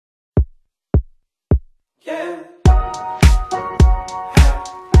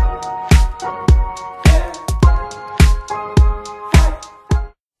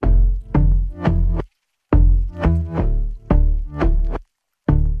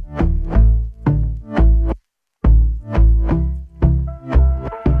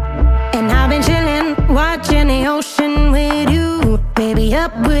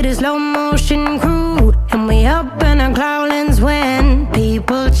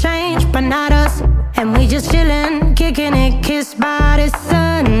And we just chillin', kicking it, kissed by the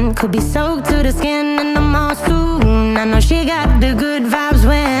sun. Could be soaked to the skin in the monsoon. I know she got the good vibes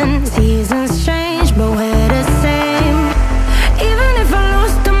when seasons change, but we're the same. Even if I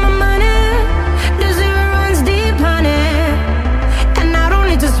lost all my money, the zero runs deep, honey. And I don't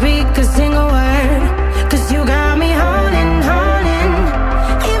need to speak a single word, 'cause you got me holding, holding.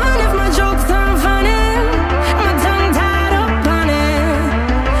 Even if my jokes aren't funny, my tongue tied up on it.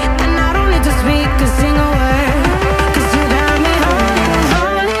 And I don't need to speak a single word, 'cause you got me holding,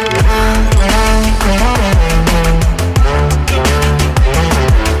 holding.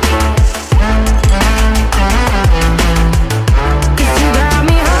 'Cause you got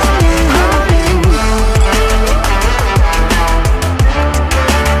me holding, holding.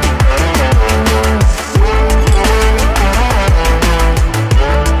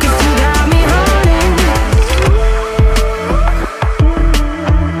 'Cause you got me holding.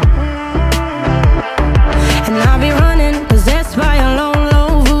 And I'll be running, possessed by a low, low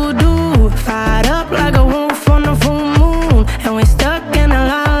voodoo. Fired up like a wolf on the full moon. And we're stuck in a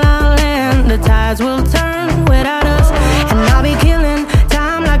la la land. The tides will turn without us. And I'll be killing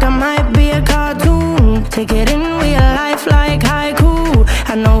time like I might be a cartoon. Take it in real life like haiku.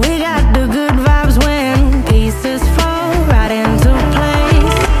 I know we got the good vibes when pieces fall right into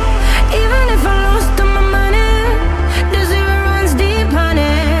place. Even if I lost all my money, the zero runs deep,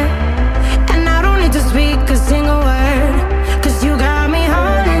 honey. And I don't need to speak a single word, 'cause you got me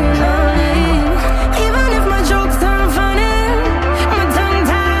holding, holding. Even if my jokes aren't funny, my tongue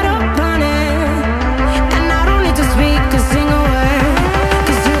tied up on it. And I don't need to speak a single word,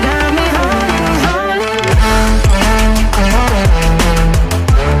 'cause you got me holding, holding.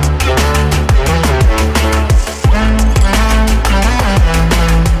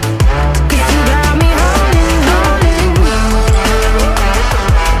 'Cause you got me holding, holding.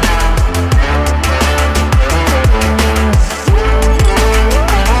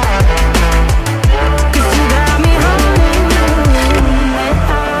 'Cause you got me holding.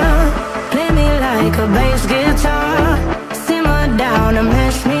 Play me like a bass guitar, simmer down and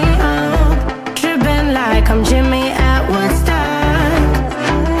mash me up, tripping like I'm Jimmy at Woodstock.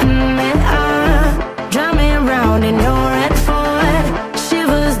 Drive me around in your red Ford,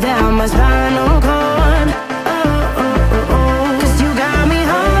 shivers down my spinal cord. Oh, oh, oh, oh. 'Cause you got me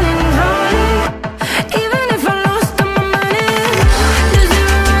holding, holding. Even if I lost all my money, the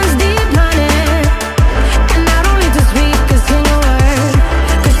zero runs deep, honey. And I don't need to speak a single word,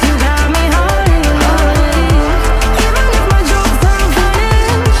 'cause you got me holding, holding. Even if my jokes aren't funny,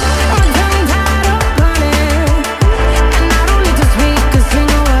 my tongue tied up on it. And I don't need to speak a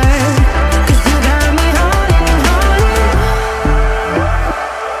single word, 'cause you got me holding, holding.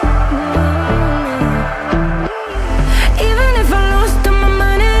 Even if I lost all my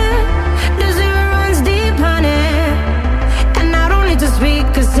money, the zero runs deep, honey. And I don't need to speak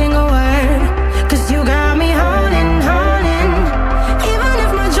a single word, 'cause you got me holding, holding. Even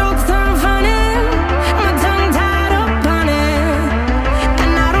if my jokes aren't funny, my tongue tied up on it.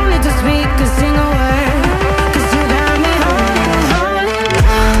 And I don't need to speak a single word, 'cause you got me holding, holding.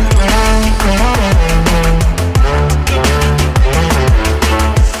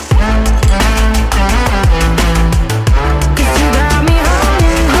 'Cause you got me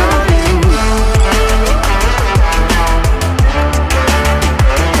holding, holding.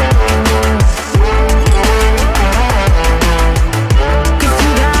 'Cause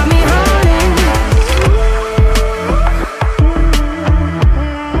you got me holding.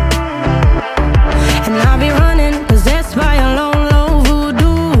 And I'll be running, possessed by a low, low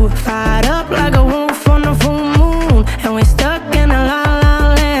voodoo. Fired up like a wolf on the full moon. And we're stuck in a la la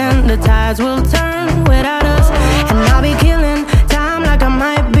land. The tides will turn without us. And I'll be killing time like I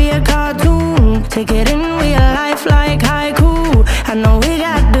might be a cartoon. Take it in real life like haiku. I know we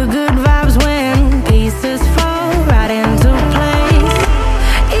got the good vibes when pieces fall right into place.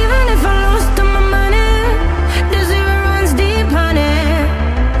 Even if I lost all my money, the zero runs deep, honey.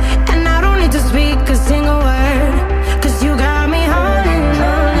 And I don't need to speak a single word, 'cause you got me holding,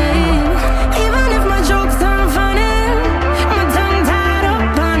 holding. Even if my jokes aren't funny, my tongue tied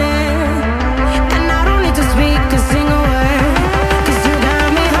up on it. And I don't need to speak a single word, 'cause you got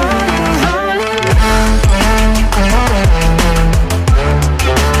me holding, holding.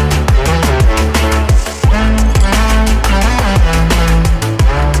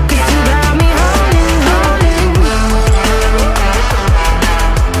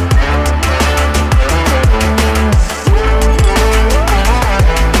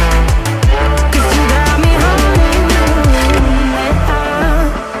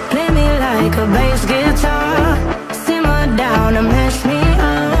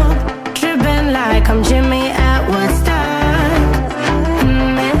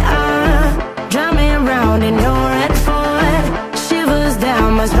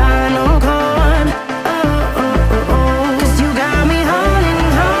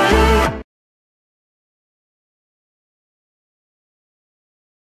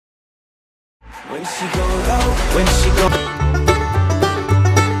 When she go low, when she go